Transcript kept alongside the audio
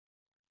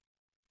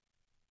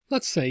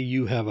let's say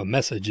you have a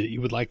message that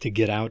you would like to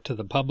get out to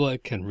the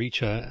public and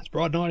reach as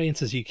broad an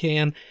audience as you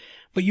can,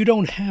 but you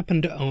don't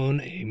happen to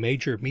own a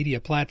major media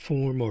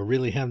platform or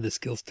really have the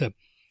skills to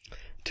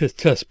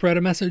spread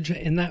a message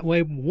in that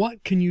way.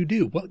 What can you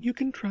do? Well, you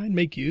can try and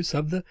make use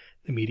of the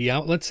media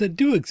outlets that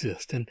do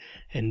exist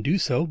and do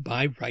so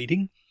by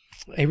writing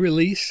a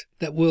release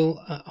that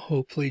will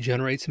hopefully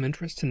generate some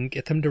interest and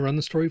get them to run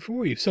the story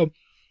for you. So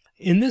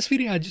in this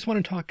video, I just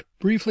want to talk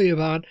briefly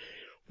about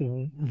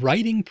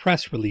writing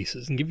press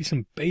releases and give you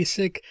some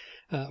basic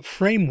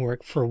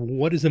framework for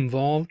what is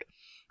involved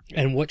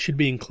and what should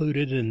be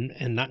included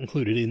and not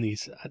included in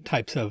these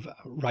types of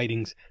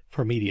writings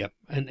for media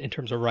and in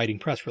terms of writing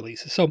press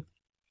releases. So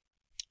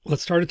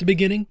let's start at the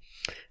beginning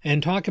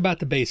and talk about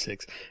the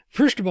basics.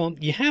 First of all,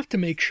 you have to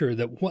make sure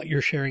that what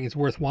you're sharing is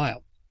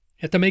worthwhile.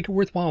 You have to make it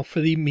worthwhile for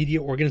the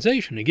media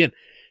organization. Again,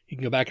 you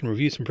can go back and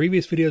review some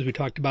previous videos. We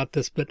talked about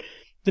this, but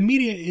the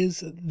media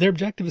their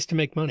objective is to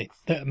make money.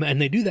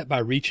 And they do that by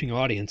reaching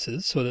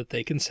audiences so that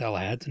they can sell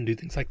ads and do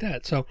things like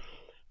that. So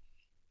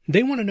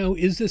they want to know,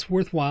 is this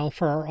worthwhile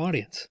for our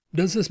audience?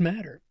 Does this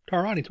matter to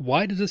our audience?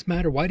 Why does this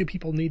matter? Why do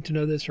people need to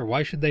know this? Or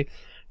why should they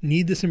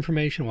need this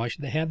information? Why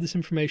should they have this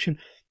information?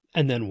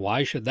 And then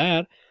why should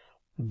that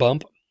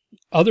bump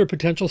other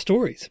potential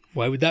stories?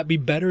 Why would that be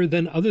better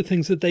than other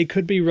things that they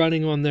could be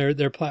running on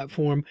their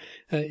platform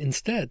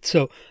instead?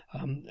 So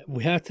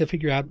we have to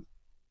figure out,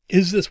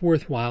 is this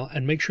worthwhile,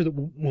 and make sure that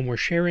when we're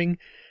sharing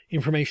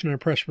information in a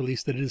press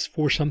release that it is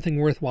for something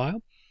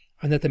worthwhile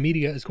and that the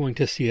media is going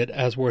to see it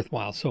as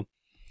worthwhile. So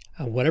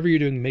whatever you're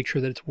doing, make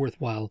sure that it's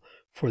worthwhile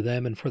for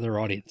them and for their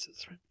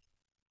audiences. Right?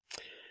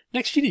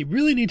 Next, you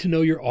really need to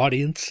know your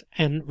audience,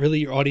 and really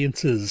your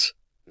audiences,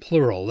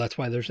 plural. That's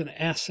why there's an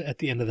S at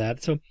the end of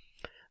that. So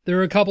there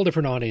are a couple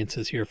different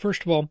audiences here.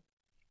 First of all,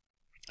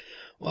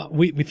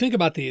 we think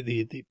about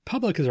the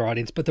public as our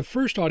audience, but the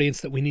first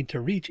audience that we need to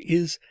reach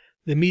is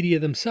the media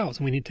themselves.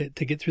 And we need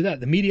to get through that.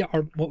 The media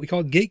are what we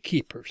call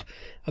gatekeepers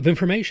of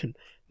information.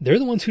 They're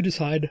the ones who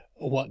decide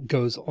what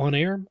goes on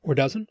air or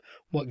doesn't,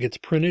 what gets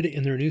printed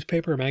in their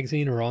newspaper or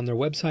magazine or on their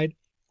website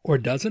or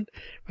doesn't.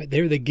 Right?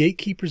 They're the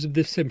gatekeepers of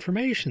this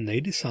information. They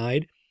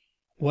decide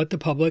what the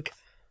public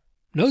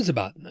knows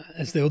about.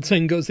 As the old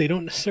saying goes, they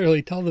don't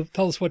necessarily tell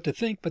us what to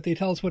think, but they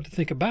tell us what to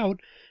think about.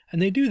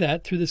 And they do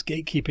that through this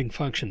gatekeeping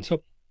function.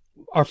 So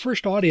our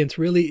first audience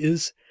really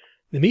is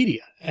the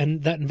media.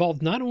 And that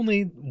involves not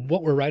only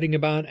what we're writing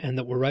about and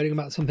that we're writing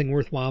about something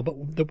worthwhile,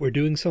 but that we're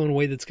doing so in a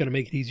way that's going to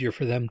make it easier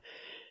for them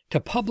to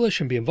publish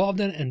and be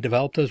involved in and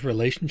develop those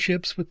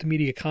relationships with the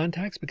media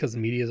contacts, because the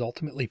media is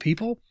ultimately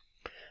people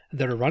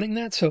that are running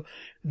that. So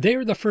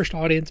they're the first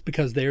audience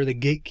because they're the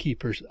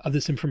gatekeepers of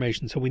this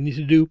information. So we need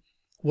to do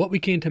what we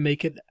can to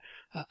make it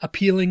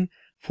appealing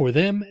for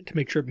them, to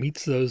make sure it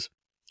meets those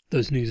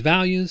news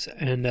values,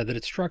 and that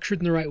it's structured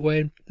in the right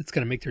way. It's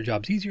going to make their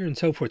jobs easier and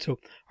so forth. So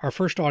our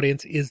first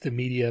audience is the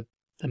media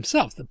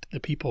themselves, the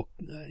people,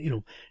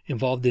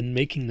 involved in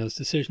making those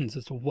decisions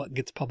as to what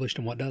gets published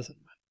and what doesn't.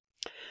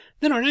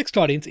 Then our next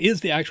audience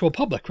is the actual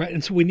public, right?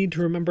 And so we need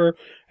to remember,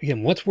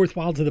 again, what's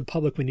worthwhile to the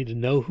public. We need to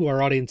know who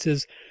our audience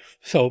is.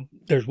 So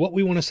there's what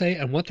we want to say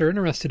and what they're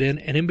interested in.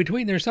 And in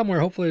between there somewhere,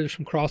 hopefully there's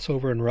some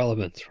crossover and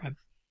relevance, right?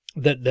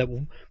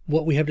 That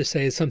what we have to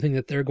say is something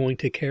that they're going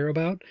to care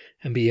about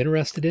and be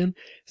interested in.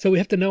 So we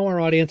have to know our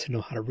audience and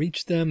know how to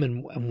reach them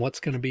and what's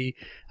going to be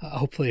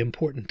hopefully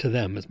important to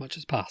them as much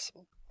as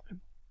possible.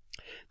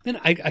 Then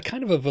I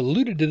kind of have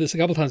alluded to this a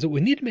couple times, that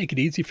we need to make it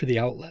easy for the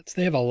outlets.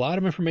 They have a lot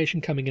of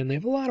information coming in. They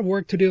have a lot of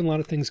work to do and a lot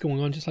of things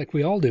going on, just like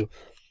we all do.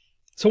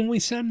 So when we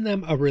send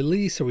them a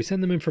release or we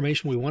send them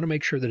information, we want to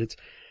make sure that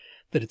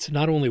it's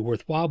not only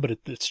worthwhile, but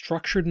it's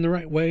structured in the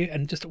right way,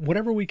 and just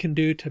whatever we can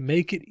do to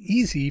make it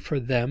easy for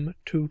them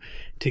to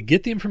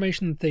get the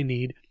information that they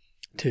need,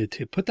 to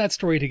put that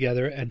story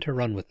together and to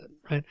run with it,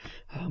 right?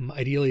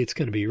 Ideally, it's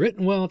going to be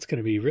written well. It's going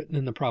to be written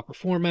in the proper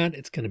format.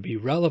 It's going to be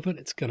relevant.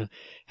 It's going to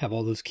have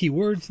all those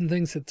keywords and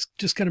things. It's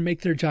just going to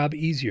make their job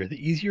easier.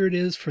 The easier it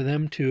is for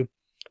them to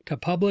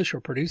publish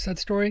or produce that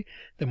story,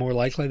 the more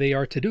likely they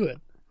are to do it.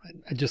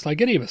 And just like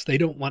any of us, they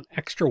don't want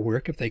extra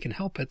work if they can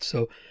help it.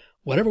 So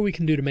whatever we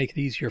can do to make it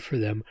easier for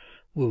them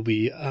will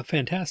be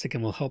fantastic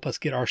and will help us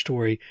get our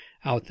story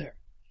out there.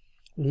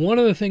 One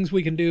of the things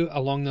we can do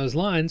along those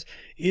lines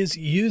is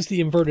use the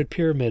inverted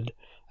pyramid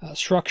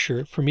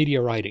structure for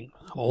media writing.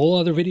 A whole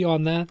other video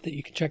on that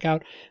you can check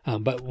out.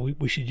 But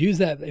we should use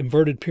that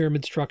inverted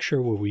pyramid structure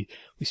where we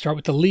start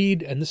with the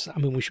lead, and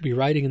we should be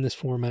writing in this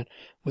format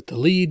with the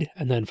lead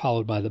and then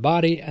followed by the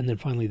body and then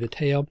finally the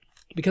tail,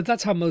 because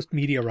that's how most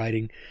media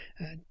writing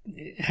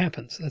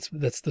happens.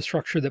 That's the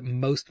structure that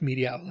most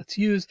media outlets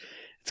use.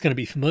 It's going to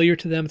be familiar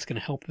to them. It's going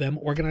to help them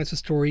organize a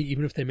story,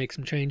 even if they make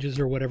some changes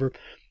or whatever.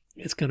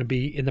 It's going to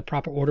be in the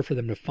proper order for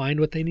them to find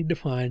what they need to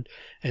find.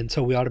 And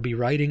so we ought to be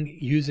writing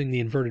using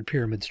the inverted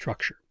pyramid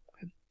structure.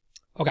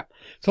 Okay,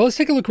 so let's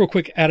take a look real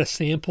quick at a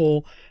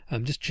sample,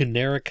 just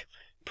generic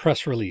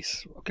press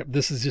release. Okay,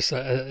 this is just,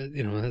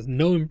 has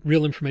no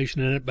real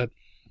information in it, but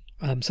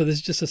So this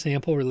is just a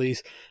sample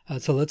release.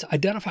 So let's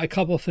identify a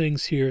couple of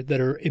things here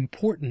that are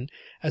important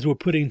as we're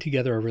putting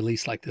together a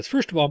release like this.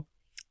 First of all,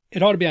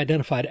 it ought to be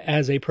identified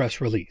as a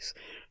press release,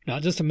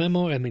 not just a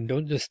memo. I mean,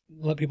 don't just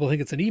let people think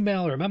it's an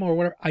email or a memo or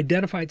whatever.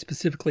 Identify it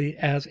specifically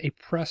as a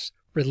press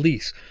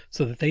release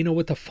so that they know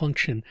what the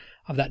function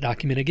of that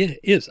document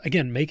is.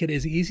 Again, make it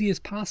as easy as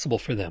possible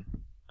for them.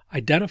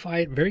 Identify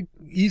it very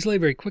easily,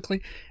 very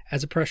quickly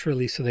as a press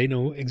release so they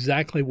know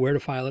exactly where to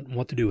file it and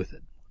what to do with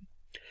it.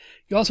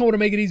 You also want to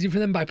make it easy for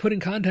them by putting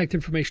contact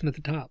information at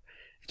the top.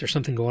 If there's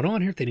something going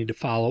on here, if they need to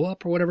follow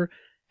up or whatever,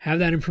 have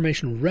that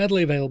information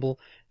readily available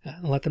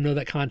and let them know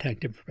that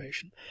contact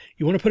information.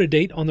 You want to put a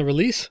date on the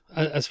release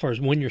as far as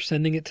when you're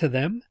sending it to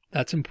them.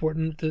 That's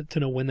important to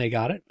know when they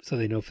got it so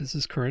they know if this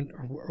is current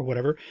or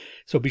whatever.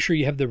 So be sure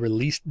you have the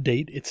release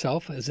date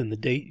itself, as in the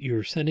date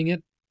you're sending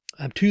it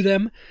to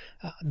them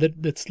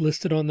that's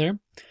listed on there.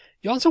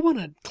 You also want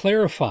to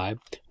clarify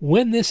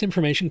when this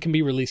information can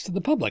be released to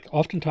the public.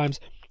 Oftentimes,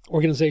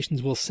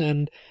 organizations will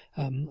send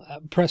a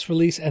press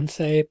release and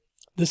say,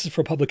 this is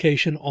for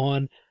publication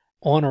on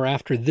or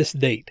after this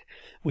date,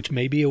 which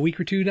may be a week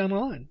or two down the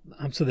line.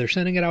 So they're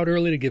sending it out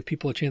early to give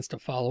people a chance to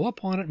follow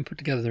up on it and put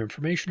together their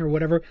information or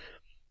whatever.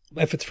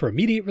 If it's for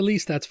immediate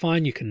release, that's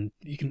fine. You can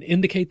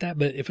indicate that.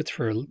 But if it's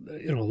for a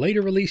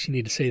later release, you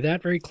need to say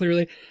that very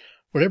clearly.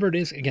 Whatever it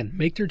is, again,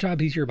 make their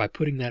job easier by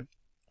putting that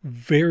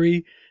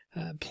very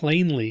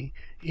plainly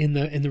in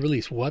the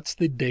release. What's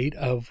the date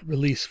of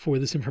release for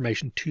this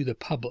information to the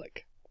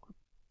public?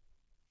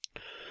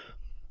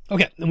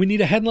 Okay, and we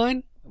need a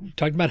headline. We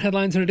talked about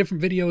headlines in a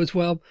different video as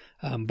well,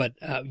 but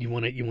you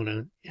want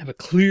to have a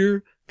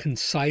clear,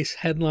 concise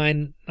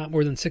headline, not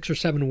more than 6 or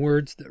 7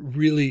 words, that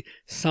really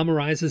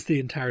summarizes the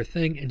entire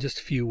thing in just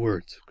a few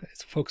words. Okay,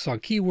 so focus on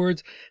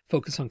keywords,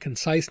 focus on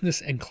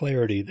conciseness and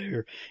clarity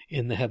there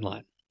in the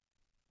headline.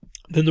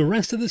 Then the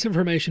rest of this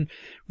information,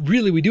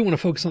 really, we do want to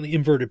focus on the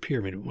inverted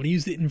pyramid. We want to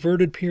use the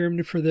inverted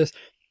pyramid for this,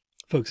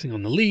 focusing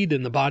on the lead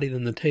and the body,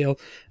 then the tail.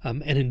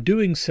 And in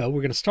doing so,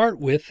 we're going to start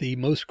with the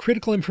most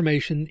critical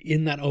information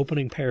in that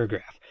opening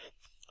paragraph.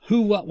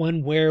 Who, what,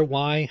 when, where,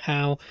 why,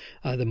 how.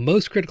 The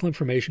most critical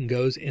information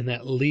goes in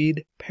that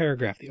lead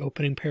paragraph, the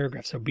opening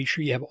paragraph. So be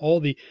sure you have all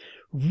the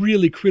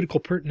really critical,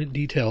 pertinent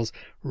details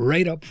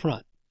right up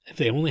front. If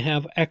they only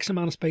have X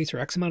amount of space or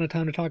X amount of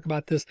time to talk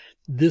about this,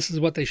 this is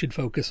what they should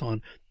focus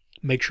on.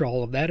 Make sure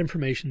all of that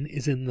information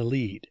is in the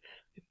lead.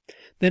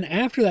 Then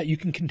after that, you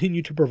can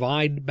continue to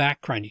provide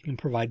background. You can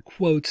provide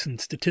quotes and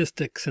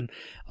statistics and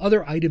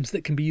other items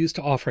that can be used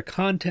to offer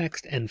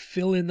context and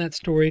fill in that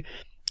story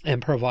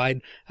and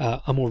provide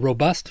a more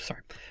robust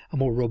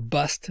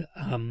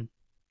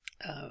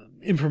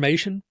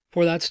information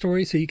for that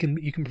story. So you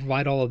can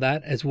provide all of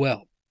that as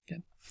well.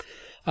 Okay.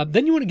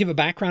 Then you want to give a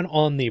background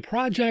on the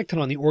project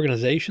and on the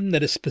organization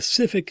that is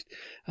specific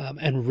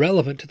and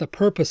relevant to the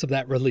purpose of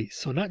that release.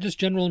 So not just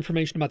general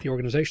information about the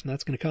organization,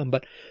 that's going to come,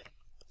 but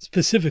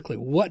specifically,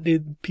 what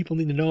did people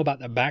need to know about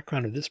the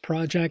background of this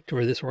project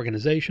or this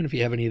organization? If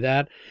you have any of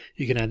that,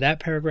 you can add that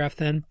paragraph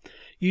then.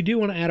 You do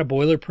want to add a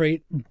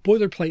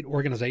boilerplate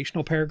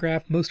organizational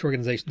paragraph. Most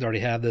organizations already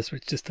have this,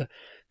 which is just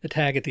the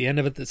tag at the end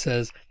of it that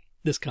says,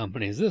 this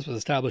company this was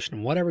established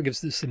in whatever,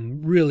 gives this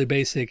some really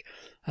basic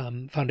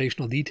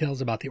foundational details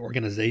about the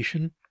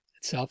organization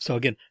itself. So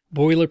again,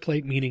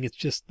 boilerplate meaning it's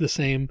just the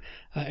same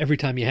every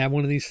time you have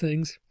one of these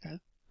things. Okay?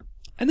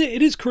 And then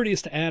it is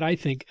courteous to add, I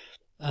think,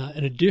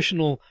 an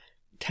additional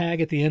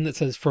tag at the end that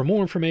says, for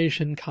more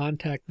information,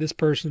 contact this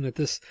person at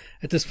this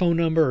phone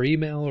number or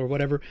email or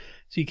whatever.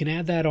 So you can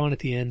add that on at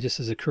the end just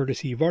as a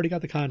courtesy. You've already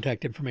got the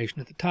contact information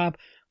at the top,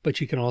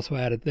 but you can also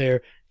add it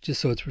there just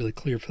so it's really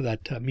clear for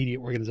that media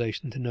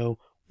organization to know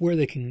where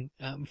they can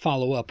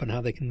follow up and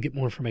how they can get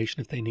more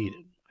information if they need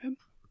it.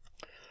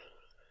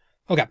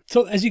 Okay,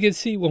 so as you can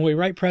see, when we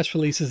write press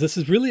releases, this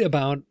is really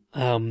about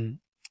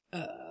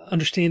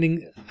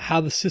understanding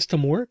how the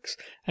system works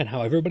and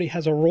how everybody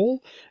has a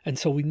role. And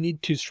so we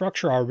need to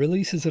structure our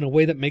releases in a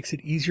way that makes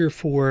it easier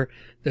for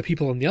the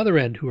people on the other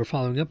end who are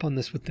following up on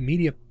this with the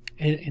media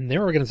in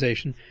their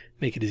organization,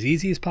 make it as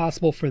easy as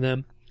possible for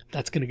them.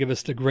 That's going to give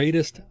us the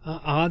greatest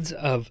odds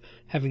of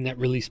having that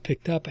release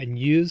picked up and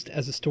used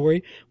as a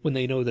story when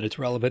they know that it's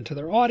relevant to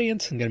their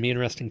audience and going to be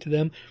interesting to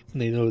them, when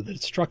they know that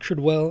it's structured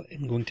well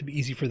and going to be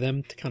easy for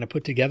them to kind of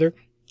put together.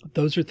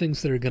 Those are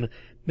things that are going to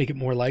make it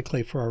more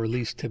likely for our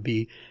release to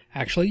be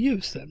actually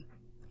used then.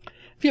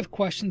 If you have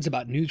questions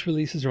about news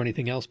releases or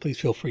anything else, please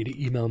feel free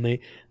to email me.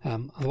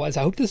 Otherwise,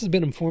 I hope this has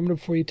been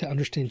informative for you to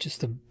understand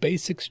just the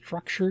basic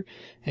structure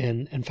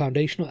and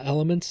foundational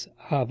elements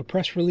of a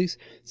press release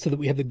so that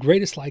we have the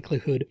greatest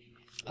likelihood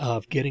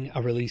of getting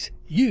a release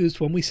used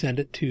when we send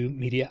it to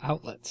media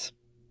outlets.